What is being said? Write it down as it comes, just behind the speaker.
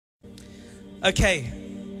Okay,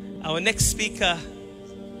 our next speaker.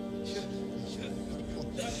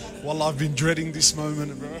 Wallah, I've been dreading this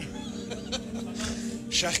moment, bro.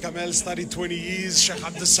 Sheikh Kamal studied 20 years. Sheikh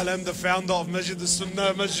Abdul Salam, the founder of Masjid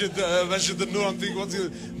al-Sunnah, Masjid al-Nur. I'm thinking, what's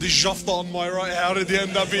the jafta on my right? How did he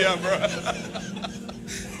end up here, bro?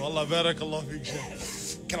 Wallah, barakallah feek, Sheikh.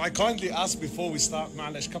 Can I kindly ask before we start,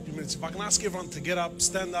 ma'alash, a couple of minutes, if I can ask everyone to get up,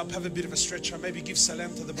 stand up, have a bit of a stretch, maybe give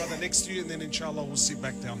salam to the brother next to you, and then inshallah we'll sit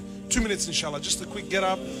back down. 2 minutes inshallah, just a quick get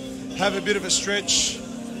up, have a bit of a stretch,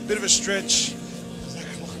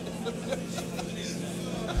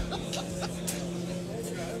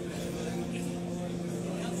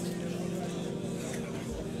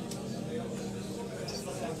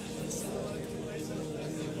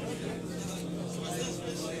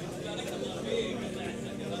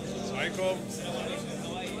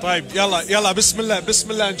 طيب يلا بسم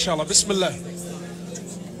الله إن شاء الله بسم الله.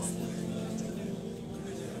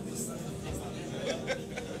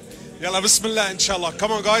 يلا بسم الله إن شاء الله.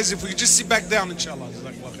 Come on guys, if we just sit back down inshallah.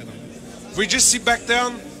 If we just sit back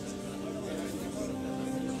down.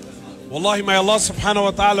 Wallahi, may Allah subhanahu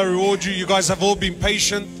wa ta'ala reward you. You guys have all been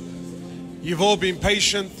patient. You've all been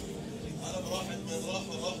patient.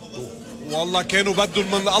 Wallah كانوا بدهم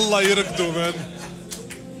من الله يركضوا, man.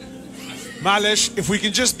 Ma'alesh, if we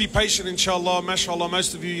can just be patient, inshallah, mashallah,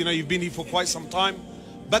 most of you, you've been here for quite some time.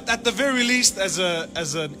 But at the very least, as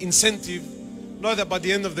an incentive, know that by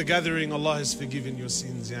the end of the gathering, Allah has forgiven your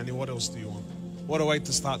sins. Yani, what else do you want? What a way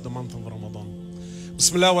to start the month of Ramadan.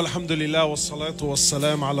 Bismillah walhamdulillah wa salatu wa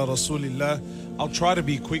salam ala rasulillah. I'll try to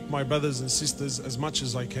be quick, my brothers and sisters, as much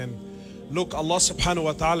as I can. Look, Allah subhanahu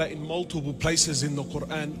wa ta'ala in multiple places in the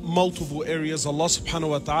Quran, multiple areas, Allah subhanahu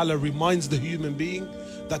wa ta'ala reminds the human being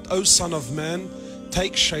that, O son of man,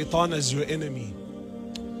 take shaitan as your enemy.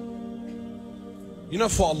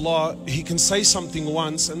 For Allah, He can say something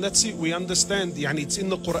once and that's it. We understand, it's in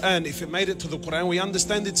the Quran. If it made it to the Quran, we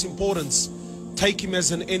understand its importance. Take him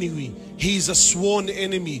as an enemy. He's a sworn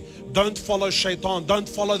enemy. Don't follow shaitan. Don't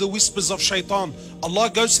follow the whispers of shaitan. Allah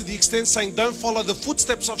goes to the extent saying, don't follow the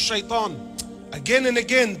footsteps of shaitan. Again and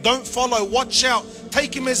again, don't follow, watch out.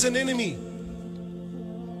 Take him as an enemy.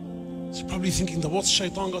 So you're probably thinking, what's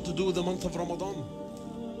shaitan got to do with the month of Ramadan?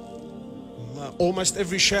 Almost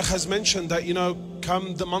every sheikh has mentioned that,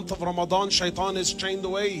 come the month of Ramadan, shaitan is chained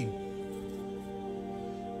away.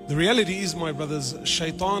 The reality is, my brothers,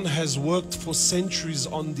 shaitan has worked for centuries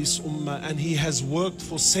on this ummah, and he has worked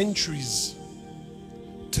for centuries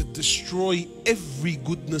to destroy every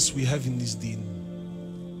goodness we have in this deen.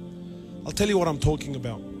 I'll tell you what I'm talking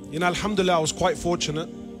about. Alhamdulillah, I was quite fortunate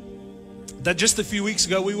that just a few weeks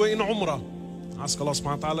ago we were in Umrah. Ask Allah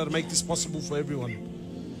subhanahu wa ta'ala to make this possible for everyone.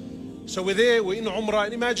 So we're there, we're in Umrah,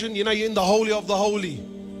 and imagine, you're in the Holy of the Holy.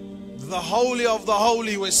 The Holy of the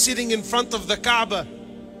Holy, we're sitting in front of the Kaaba.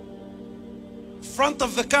 Front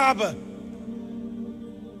of the Kaaba.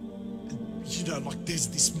 Like there's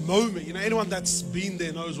this moment, anyone that's been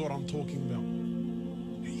there knows what I'm talking about.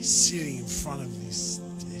 He's sitting in front of this,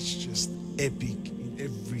 it's just epic in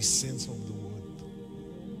every sense of the word.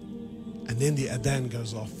 And then the adhan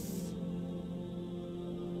goes off.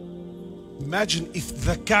 Imagine if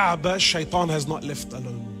the Kaaba, shaitan has not left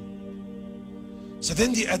alone. So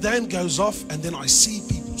then the adhan goes off, and then I see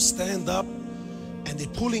people stand up and they're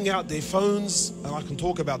pulling out their phones, and I can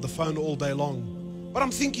talk about the phone all day long. But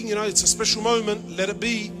I'm thinking, it's a special moment, let it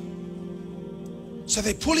be. So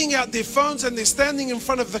they're pulling out their phones and they're standing in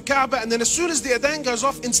front of the Kaaba, and then as soon as the adhan goes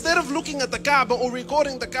off, instead of looking at the Kaaba or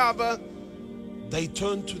recording the Kaaba, they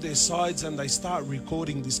turn to their sides and they start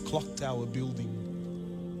recording this clock tower building.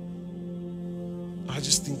 I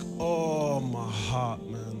just think, oh my heart,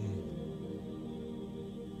 man.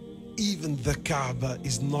 Even the Kaaba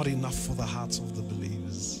is not enough for the hearts of the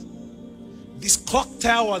believers. This clock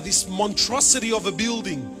tower, this monstrosity of a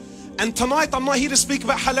building. And tonight I'm not here to speak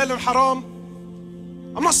about halal and haram.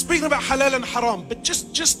 I'm not speaking about halal and haram, but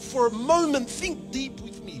just for a moment, think deep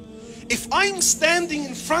with me. If I'm standing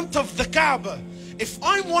in front of the Kaaba, if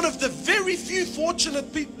I'm one of the very few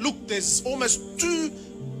fortunate people, look, there's almost 2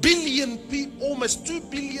 billion people, almost 2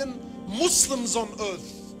 billion Muslims on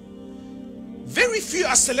earth. Very few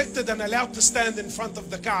are selected and allowed to stand in front of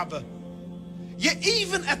the Kaaba. Yet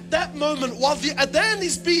even at that moment, while the adhan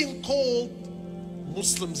is being called,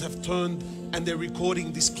 Muslims have turned and they're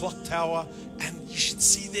recording this clock tower, and you should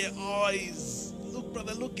see their eyes. Look,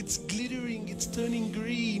 brother, look, it's glittering, it's turning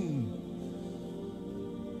green.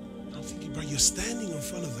 I'm thinking, bro, you're standing in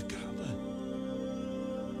front of the Kaaba.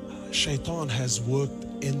 Shaitan has worked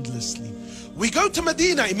endlessly. We go to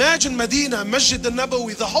Medina. Imagine Medina, Masjid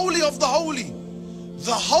al-Nabawi, the Holy of the Holy.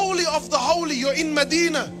 The Holy of the Holy. You're in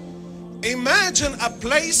Medina. Imagine a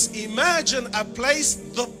place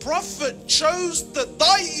the Prophet chose to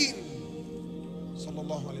die in.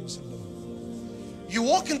 Sallallahu Alaihi Wasallam. You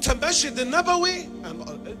walk into Masjid al-Nabawi,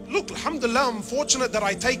 and look, alhamdulillah, I'm fortunate that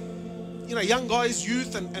I take, young guys,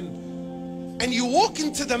 youth, and you walk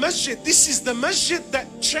into the masjid. This is the masjid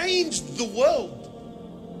that changed the world.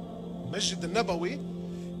 Masjid al-Nabawi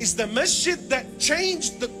is the masjid that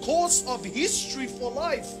changed the course of history for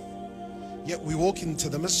life. Yet we walk into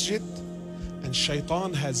the masjid and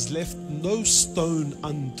shaitan has left no stone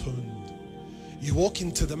unturned. You walk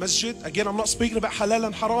into the masjid, again I'm not speaking about halal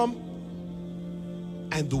and haram,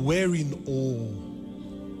 and wearing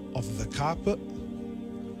awe of the carpet,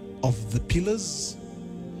 of the pillars,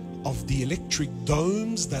 of the electric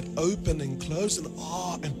domes that open and close,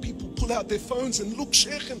 and people pull out their phones and look,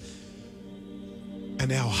 Sheikh,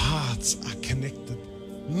 and our hearts are connected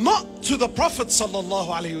not to the Prophet sallallahu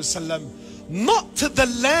alaihi wasallam, not to the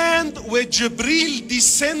land where Jibreel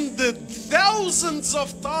descended thousands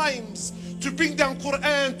of times to bring down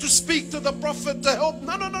Quran, to speak to the Prophet, to help.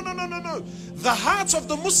 No. The hearts of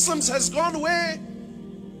the Muslims has gone where?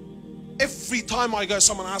 Every time I go,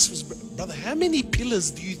 someone asks me, brother, how many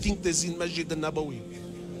pillars do you think there's in Masjid al-Nabawi?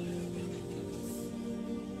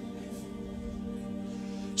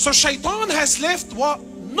 So shaitan has left what?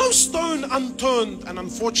 No stone unturned, and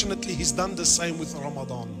unfortunately he's done the same with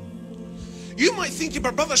Ramadan. You might think,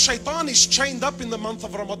 but brother, shaitan is chained up in the month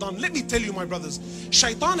of Ramadan. Let me tell you, my brothers,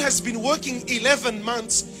 shaitan has been working 11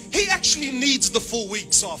 months. He actually needs the 4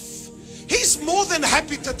 weeks off. He's more than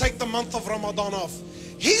happy to take the month of Ramadan off.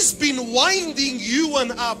 He's been winding you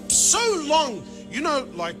and up so long.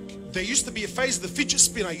 Like there used to be a phase, the fidget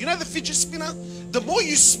spinner. You know the fidget spinner? The more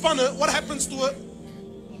you spin it, what happens to it?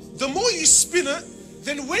 The more you spin it,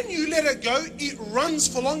 then when you let it go, it runs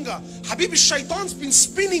for longer. Habibi, shaitan's been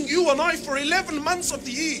spinning you and I for 11 months of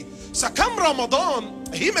the year. So come Ramadan,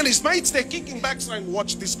 him and his mates, they're kicking back saying,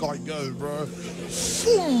 watch this guy go, bro.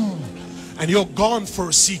 And you're gone for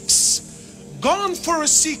a 6. Gone for a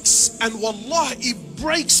 6. And wallah, it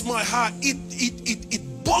breaks my heart.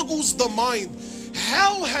 It boggles the mind.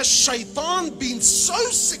 How has shaitan been so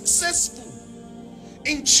successful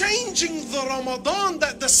in changing the Ramadan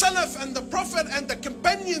that the Salaf and the Prophet and the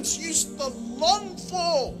companions used to long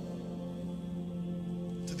for?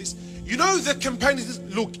 To this, the companions,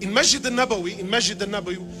 look, in Masjid al-Nabawi,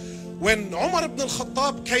 when Umar ibn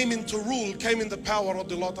al-Khattab came into rule, came into power,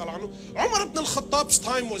 radiallahu ta'ala anhu, Umar ibn al-Khattab's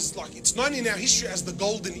time was like, it's known in our history as the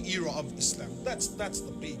golden era of Islam. That's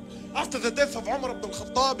the peak. After the death of Umar ibn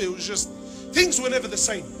al-Khattab, it was just, things were never the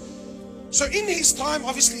same. So in his time,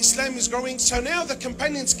 obviously Islam is growing. So now the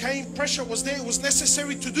companions came, pressure was there. It was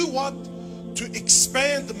necessary to do what? To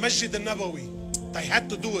expand the Masjid al-Nabawi. They had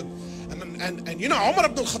to do it. And Umar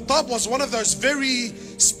ibn al-Khattab was one of those very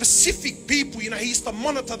specific people. He used to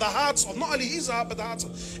monitor the hearts of not only his heart, but the hearts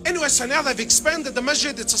of. Anyway, so now they've expanded the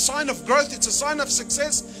masjid. It's a sign of growth. It's a sign of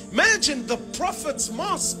success. Imagine the Prophet's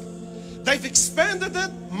mosque. They've expanded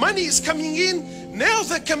it. Money is coming in. Now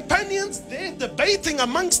the companions, they're debating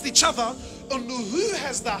amongst each other on who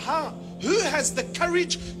has the heart, who has the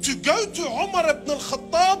courage to go to Umar ibn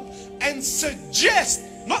al-Khattab and suggest,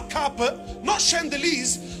 not carpet, not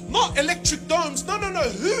chandeliers, not electric domes, no,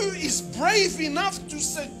 who is brave enough to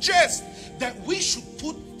suggest that we should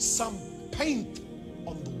put some paint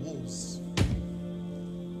on the walls?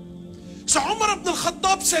 So Umar ibn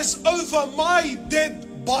al-Khattab says, over my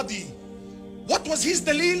dead body. What was his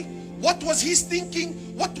dalil? What was his thinking?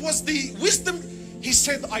 What was the wisdom? He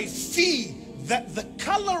said, I fear that the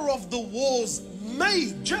color of the walls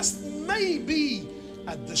may, just may be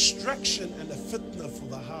a distraction and a fitna for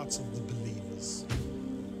the hearts of the believers.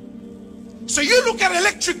 So you look at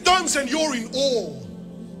electric domes and you're in awe.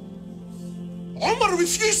 Umar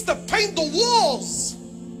refused to paint the walls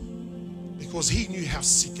because he knew how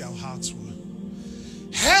sick our hearts were.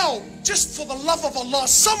 How, just for the love of Allah,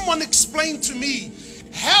 someone explain to me,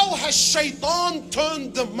 how has shaitan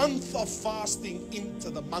turned the month of fasting into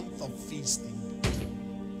the month of feasting?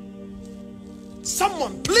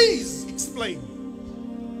 Someone please explain.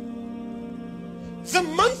 The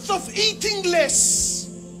month of eating less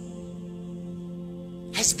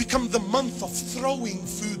has become the month of throwing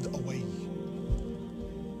food away.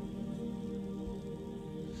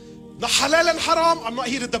 The halal and haram, I'm not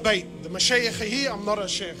here to debate. The mashayikh here, I'm not a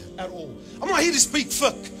sheikh at all. I'm not here to speak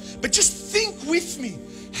fiqh. But just think with me.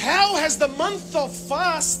 How has the month of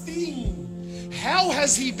fasting, how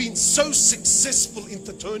has he been so successful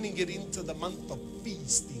into turning it into the month of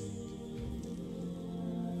feasting?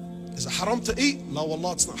 Is it haram to eat? No,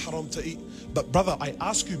 wallah, it's not haram to eat. But brother, I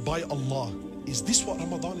ask you by Allah, is this what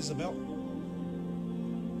Ramadan is about?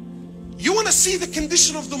 You want to see the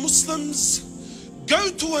condition of the Muslims?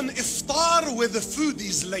 Go to an iftar where the food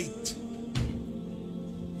is late.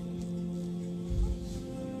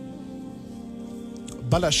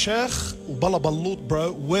 Bala Sheikh, Bala Ballut,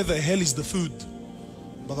 bro, where the hell is the food?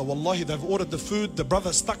 Brother, wallahi, they've ordered the food, the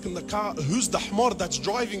brother's stuck in the car. Who's the hamar that's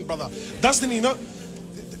driving, brother? Doesn't he know?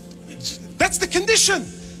 That's the condition.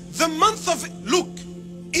 The month of, look,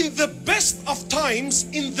 in the best of times,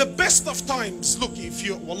 look, if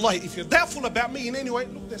you're, wallahi, if you're doubtful about me in any way,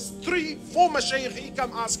 look, there's 3, 4 mashayikh, you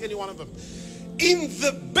come ask any one of them. In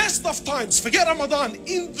the best of times, forget Ramadan,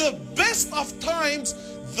 in the best of times,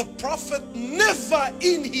 the Prophet never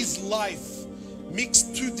in his life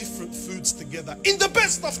mixed 2 different foods together. In the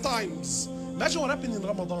best of times. Imagine what happened in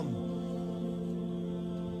Ramadan.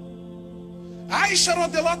 Aisha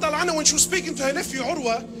radiallahu ta'ala anha, when she was speaking to her nephew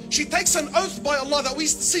Urwa, she takes an oath by Allah that we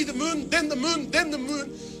used to see the moon, then the moon, then the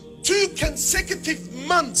moon. 2 consecutive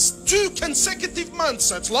months,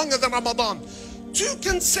 so it's longer than Ramadan. 2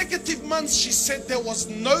 consecutive months, she said there was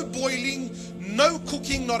no boiling, no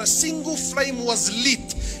cooking, not a single flame was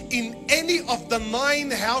lit in any of the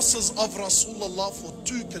 9 houses of Rasulullah for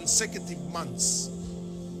 2 consecutive months.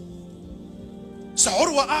 So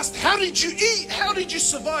Urwa asked, how did you eat? How did you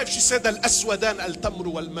survive? She said, Al-Aswadan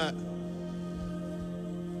al-Tamru wal-Ma.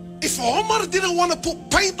 If Umar didn't want to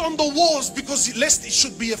put paint on the walls because lest it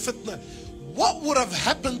should be a fitna, what would have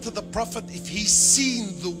happened to the Prophet if he's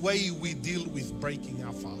seen the way we deal with breaking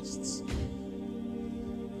our fasts?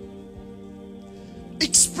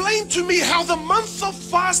 Explain to me how the month of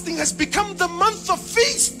fasting has become the month of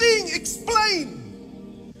feasting.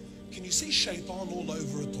 Explain. Can you see shaitan all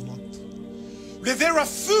over it or not? There are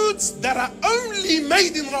foods that are only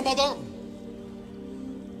made in Ramadan.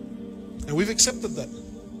 And we've accepted that.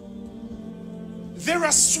 There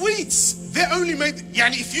are sweets, they're only made,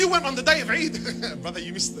 yani if you went on the day of Eid, brother,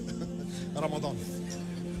 you missed it, Ramadan.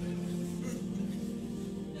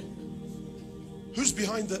 Who's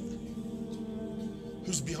behind it?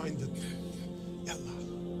 Who's behind it?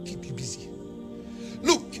 Allah, keep you busy.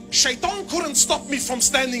 Look, shaitan couldn't stop me from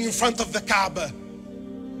standing in front of the Kaaba,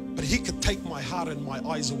 but he could take my heart and my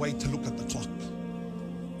eyes away to look at the clock.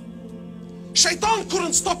 Shaitan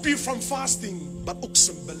couldn't stop you from fasting, but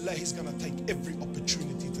uqsim billah, he's going to take every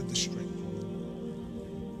opportunity to distract you.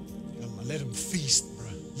 Allah, let him feast, bro.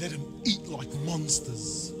 Let him eat like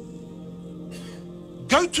monsters.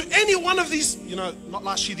 Go to any one of these, you know, not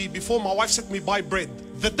last year, before, my wife said to me, buy bread.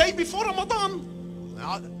 The day before Ramadan,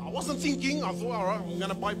 I wasn't thinking, I thought, all right, I'm going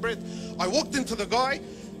to buy bread. I walked into the guy,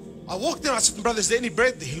 I said, brother, is there any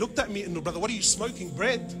bread? He looked at me and, brother, what are you smoking?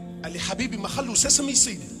 Bread? Ali Habibi Makhallu sesame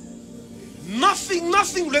seed. Nothing.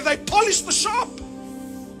 They polished the shop.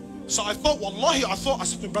 So I thought, wallahi, I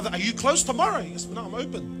said to him, brother, are you closed tomorrow? He said, no, I'm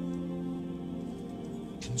open.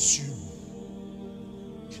 Consume.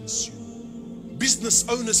 Business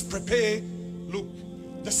owners prepare. Look,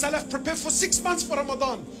 the Salaf prepare for 6 months for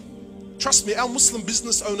Ramadan. Trust me, our Muslim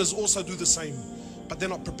business owners also do the same, but they're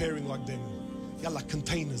not preparing like them. Yalla,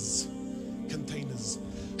 containers.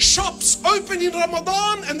 Shops open in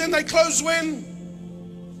Ramadan and then they close when?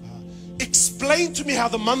 Explain to me how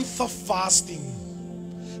the month of fasting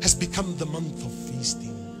has become the month of feasting.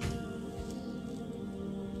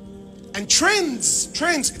 And trends,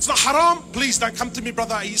 it's not haram. Please don't come to me,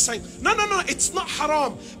 brother. Are you saying, no, it's not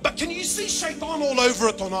haram. But can you see shaitan all over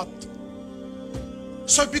it or not?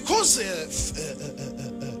 So because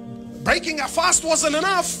breaking our fast wasn't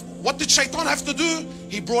enough, what did shaitan have to do?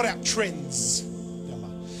 He brought out trends.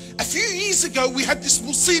 A few years ago, we had this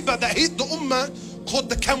musibah that hit the ummah called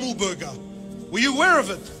the camel burger. Were you aware of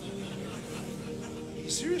it? Are you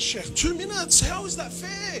serious, Sheikh? 2 minutes? How is that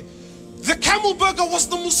fair? The camel burger was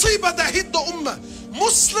the musibah that hit the ummah.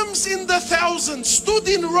 Muslims in the thousands stood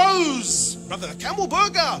in rows. Brother, the camel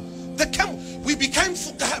burger. We became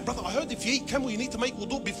fuqaha. Brother, I heard if you eat camel, you need to make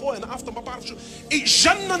wudu before and after. It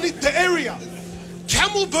jannanit the area.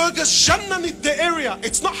 Camel burgers jannanit the area.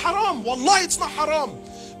 It's not haram. Wallahi, it's not haram.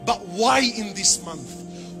 But why in this month?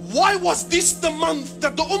 Why was this the month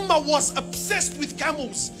that the ummah was obsessed with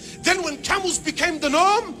camels? Then when camels became the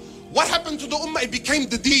norm, what happened to the ummah? It became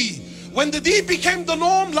the D. When the D became the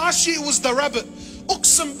norm, last year it was the rabbit.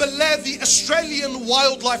 Uqsim billah, the Australian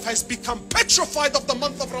wildlife has become petrified of the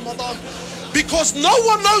month of Ramadan because no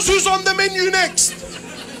one knows who's on the menu next.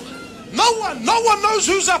 No one knows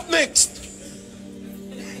who's up next.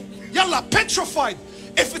 Yalla, petrified.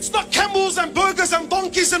 If it's not camels and burgers and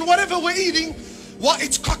donkeys and whatever we're eating, what,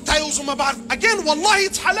 it's cocktails and mabar. Again, wallahi,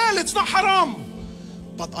 it's halal, it's not haram.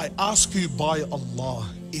 But I ask you by Allah,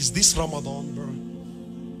 is this Ramadan, bro?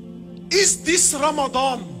 Is this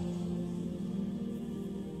Ramadan?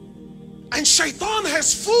 And shaitan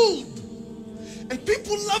has fooled. And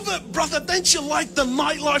people love it. Brother, don't you like the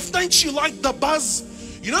nightlife? Don't you like the buzz?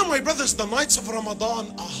 You know, my brothers, the nights of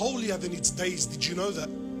Ramadan are holier than its days. Did you know that?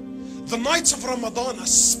 The nights of Ramadan are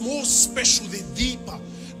more special, they're deeper.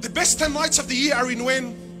 The best 10 nights of the year are in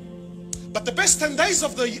when? But the best 10 days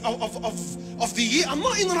of the year are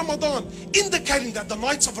not in Ramadan, indicating that the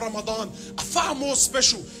nights of Ramadan are far more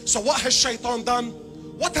special. So what has shaitan done?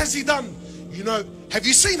 What has he done? You know, have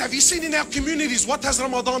you seen in our communities what has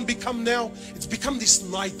Ramadan become now? It's become this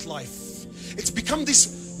nightlife. It's become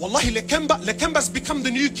this, wallahi, Lakemba's become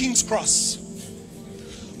the new King's Cross.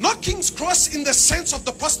 Not King's Cross in the sense of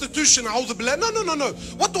the prostitution. No.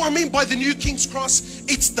 What do I mean by the new King's Cross?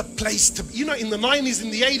 It's the place to be. You know, in the 90s, in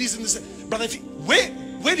the 80s, in the, brother,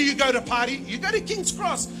 where do you go to party? You go to King's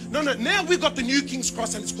Cross. No, now we've got the new King's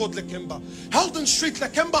Cross and it's called Lakemba. Halden Street,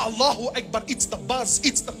 Lakemba, Allahu Akbar. It's the buzz.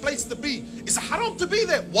 It's the place to be. Is it haram to be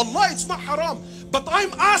there? Wallah, it's not haram. But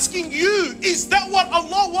I'm asking you, is that what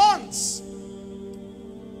Allah wants?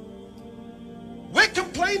 We're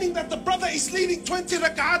complaining that the brother is leading 20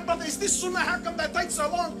 rak'at, brother, is this sunnah? How come that takes so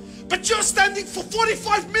long? But you're standing for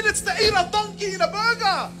 45 minutes to eat a donkey in a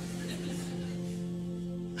burger.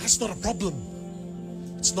 That's not a problem.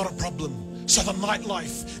 It's not a problem. So the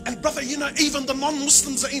nightlife. And brother, you know, even the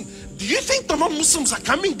non-Muslims are in. Do you think the non-Muslims are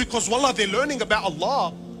coming because, wallah, they're learning about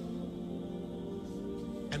Allah?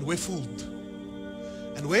 And we're fooled.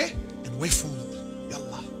 And we're fooled.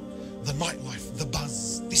 Yallah. The nightlife, the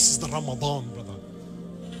buzz. This is the Ramadan, brother.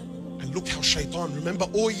 And look how shaitan, remember,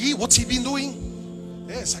 oh ye, what's he been doing?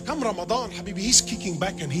 Yes, come Ramadan, Habibi, he's kicking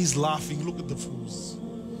back and he's laughing. Look at the fools.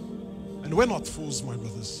 And we're not fools, my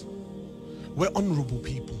brothers. We're honorable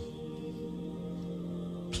people.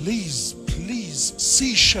 Please, please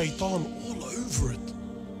see shaitan all over it.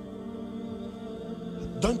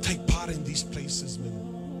 Don't take part in these places,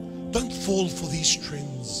 man. Don't fall for these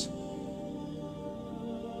trends.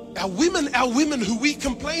 Our women who we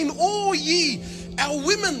complain, oh ye, our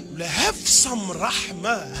women, have some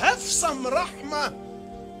rahmah, have some rahmah.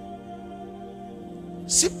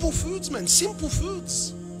 Simple foods, man, simple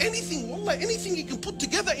foods. Anything, wallah, anything you can put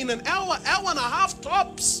together in an hour, hour and a half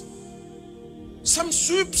tops. Some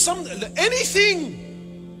soup, anything.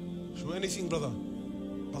 Sure, anything, brother.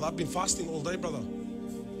 Brother, I've been fasting all day, brother.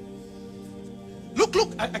 Look,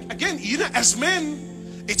 again, you know, as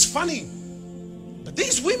men, it's funny. But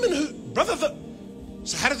these women who, brother,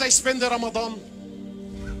 so how do they spend their Ramadan?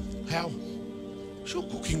 How? Show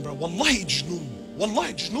cooking, bro. Wallahi jnoon.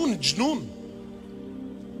 Wallahi jnoon.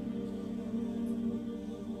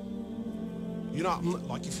 You know,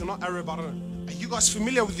 like if you're not Arab, I don't know. Are you guys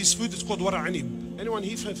familiar with this food? It's called wara'anib. Anyone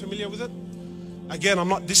here familiar with it? Again,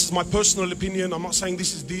 this is my personal opinion. I'm not saying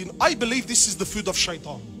this is deen. I believe this is the food of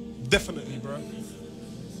shaitan. Definitely, bro.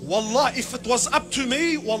 Wallah, if it was up to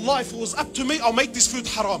me, I'll make this food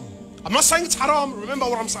haram. I'm not saying it's haram, remember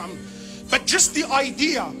what I'm saying. But just the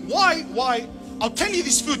idea, why? I'll tell you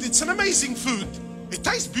this food, it's an amazing food. It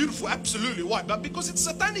tastes beautiful, absolutely. Why? But because it's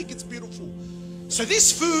satanic, it's beautiful. So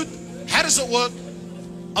this food, how does it work?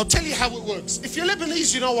 I'll tell you how it works. If you're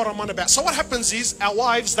Lebanese, you know what I'm on about. So what happens is, our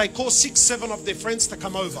wives, they call 6, 7 of their friends to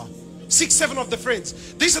come over. 6, 7 of the friends.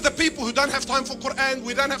 These are the people who don't have time for Quran.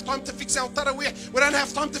 We don't have time to fix our Taraweeh. We don't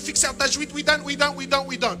have time to fix our Tajweed. We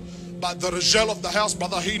don't. But the Rijal of the house,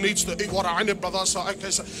 brother, he needs to eat wara'anib, brother. So, okay,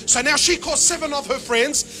 so now she calls 7 of her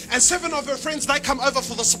friends, and 7 of her friends, they come over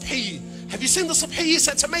for the subhi. Have you seen the subhi?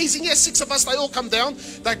 So it's amazing. Yes, 6 of us, they all come down.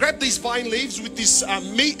 They grab these vine leaves with this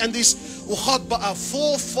meat and this ukhad, but a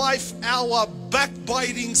 4-5 hour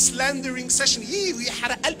backbiting, slandering session.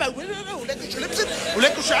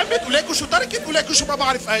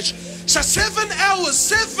 So 7 hours,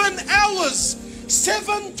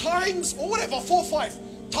 7 times, or whatever, 4, 5.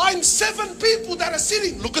 Times 7 people that are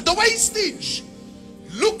sitting. Look at the wastage.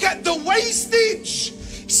 Look at the wastage.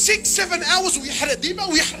 6, 7 hours.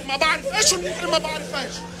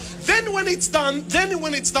 Then when it's done,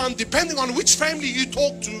 depending on which family you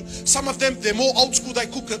talk to, some of them, they're more old school, they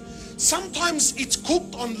cook it. Sometimes it's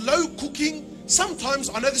cooked on low cooking. Sometimes,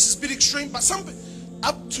 I know this is a bit extreme, but some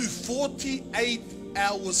up to 48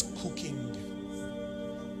 hours cooking.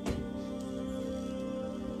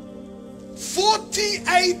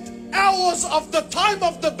 48 hours of the time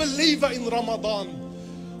of the believer in Ramadan.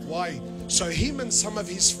 Why? So him and some of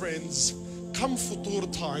his friends come futur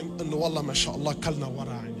time and wallah mashallah kalna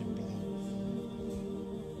wara'anib.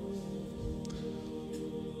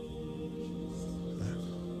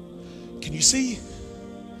 Can you see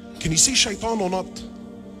shaitan or not?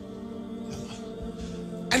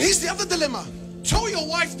 And here's the other dilemma. Tell your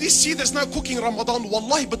wife this year there's no cooking in Ramadan.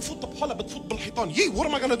 Wallahi, but food bil hitan. What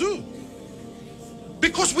am I going to do?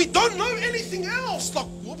 Because we don't know anything else. Like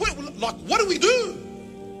what do we do?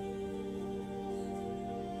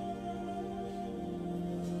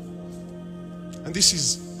 And this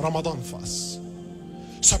is Ramadan for us.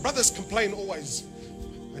 So brothers complain always.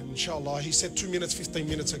 And inshallah, he said 2 minutes, 15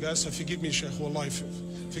 minutes ago. So forgive me, Shaykh. Wallah,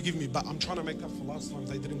 forgive me. But I'm trying to make up for last time.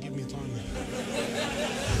 They didn't give me time.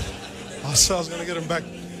 I said I was going to get him back.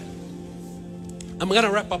 I'm going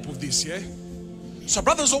to wrap up with this, yeah? So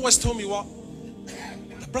brothers always tell me what?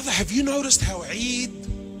 Brother, have you noticed how Eid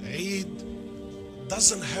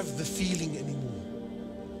doesn't have the feeling anymore?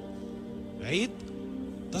 Eid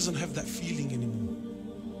doesn't have that feeling anymore.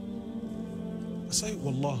 I say,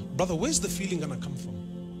 Wallah, brother, where's the feeling gonna come from?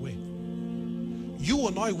 Where? You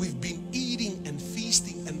and I, we've been eating and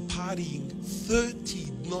feasting and partying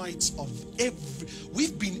 30 nights of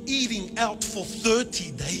we've been eating out for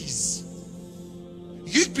 30 days.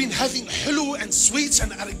 You've been having hulu and sweets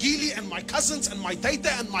and argili and my cousins and my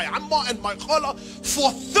tata and my amma and my khala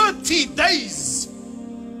for 30 days.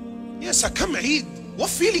 Yes, come Eid. What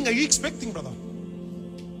feeling are you expecting, brother?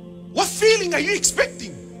 What feeling are you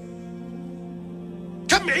expecting?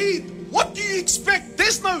 Come Eid. What do you expect?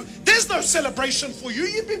 There's no celebration for you.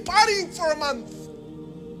 You've been partying for a month.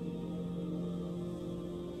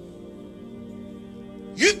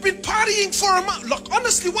 You've been partying for a month. Look,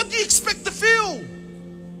 honestly, what do you expect to feel?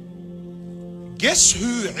 Guess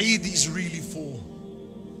who Eid is really for?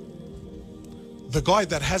 The guy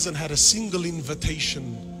that hasn't had a single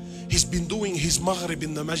invitation. He's been doing his maghrib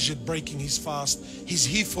in the masjid, breaking his fast. He's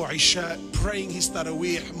here for Isha, praying his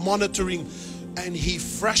taraweeh, monitoring, and he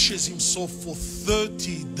freshes himself for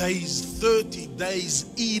 30 days,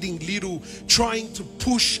 eating little, trying to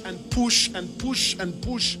push and push and push and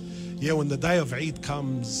push. Yeah, when the day of Eid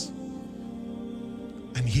comes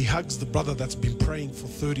and he hugs the brother that's been praying for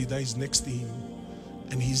 30 days next to him,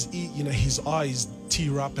 and his eyes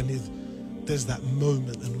tear up, and there's that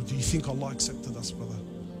moment. And do you think Allah accepted us, brother?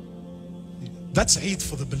 That's Eid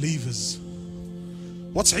for the believers.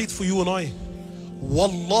 What's Eid for you and I?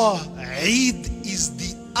 Wallah, Eid is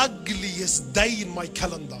the ugliest day in my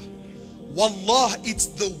calendar. Wallah, it's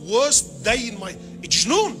the worst day in my...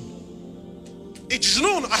 Ijnoon.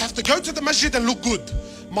 I have to go to the masjid and look good.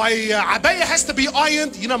 My abaya has to be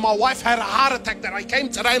ironed. You know, my wife had a heart attack that I came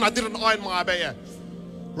today and I didn't iron my abaya.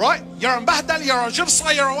 Right? You're a mbahdal, you're a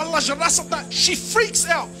jirsa, you're a wallah jirasa. She freaks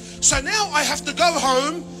out. So now I have to go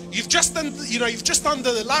home. You've just done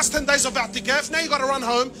the last 10 days of i'tikaf. Now you got to run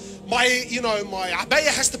home. My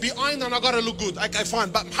abaya has to be ironed and I got to look good. Okay, fine.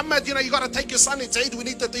 But Muhammad, you got to take your son. It's Eid. We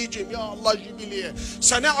need to teach him. Ya Allah, jubilee.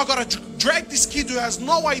 So now I got to drag this kid who has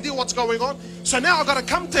no idea what's going on. So now I got to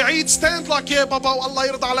come to Eid, stand like, yeah, Baba, Allah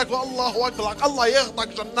yirda alak wa Allahu Akbar. Like, Allah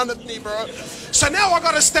yaghdak jannanatni, bro. So now I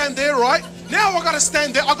got to stand there, right? Now I got to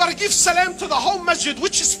stand there. I got to give salam to the whole masjid,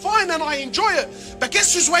 which is fine and I enjoy it. But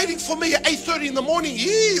guess who's waiting for me at 8:30 in the morning?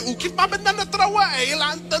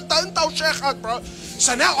 Bro.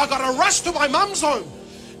 So now I got to rush to my mum's home.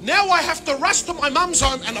 Now I have to rush to my mum's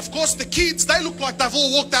home, and of course the kids, they look like they've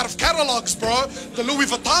all walked out of catalogs, bro. The Louis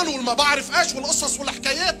Vuitton والما بعرف ايش والقصص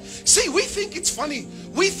والحكايات. See, we think it's funny.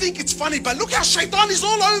 But look how shaitan is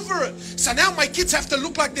all over it. So now my kids have to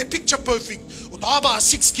look like they're picture perfect. وطابع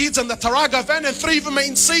 6 kids in the Taraga van and 3 of them are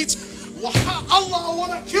in seats. Allah, I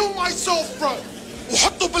want to kill myself, bro.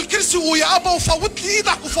 وحطوا بالكرسي ويا أبا وفوت لي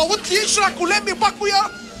إيدك وفوت لي إجرك ولمي باك ويا.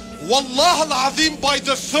 والله العظيم, by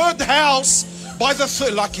the third house,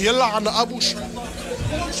 like يلا عن أبو شيطان.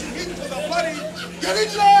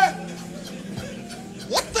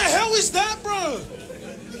 What the hell is that, bro?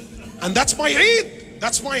 And that's my Eid.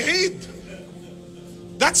 That's my Eid.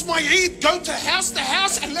 Go to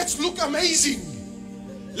house and let's look amazing.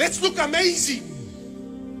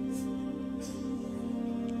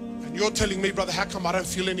 And you're telling me, brother, how come I don't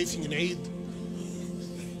feel anything in Eid?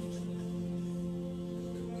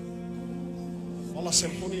 Allah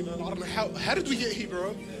samhuni, how did we get here,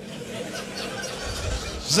 bro?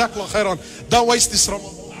 Jazakallah khairan. Don't waste this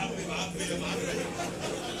Ramadan.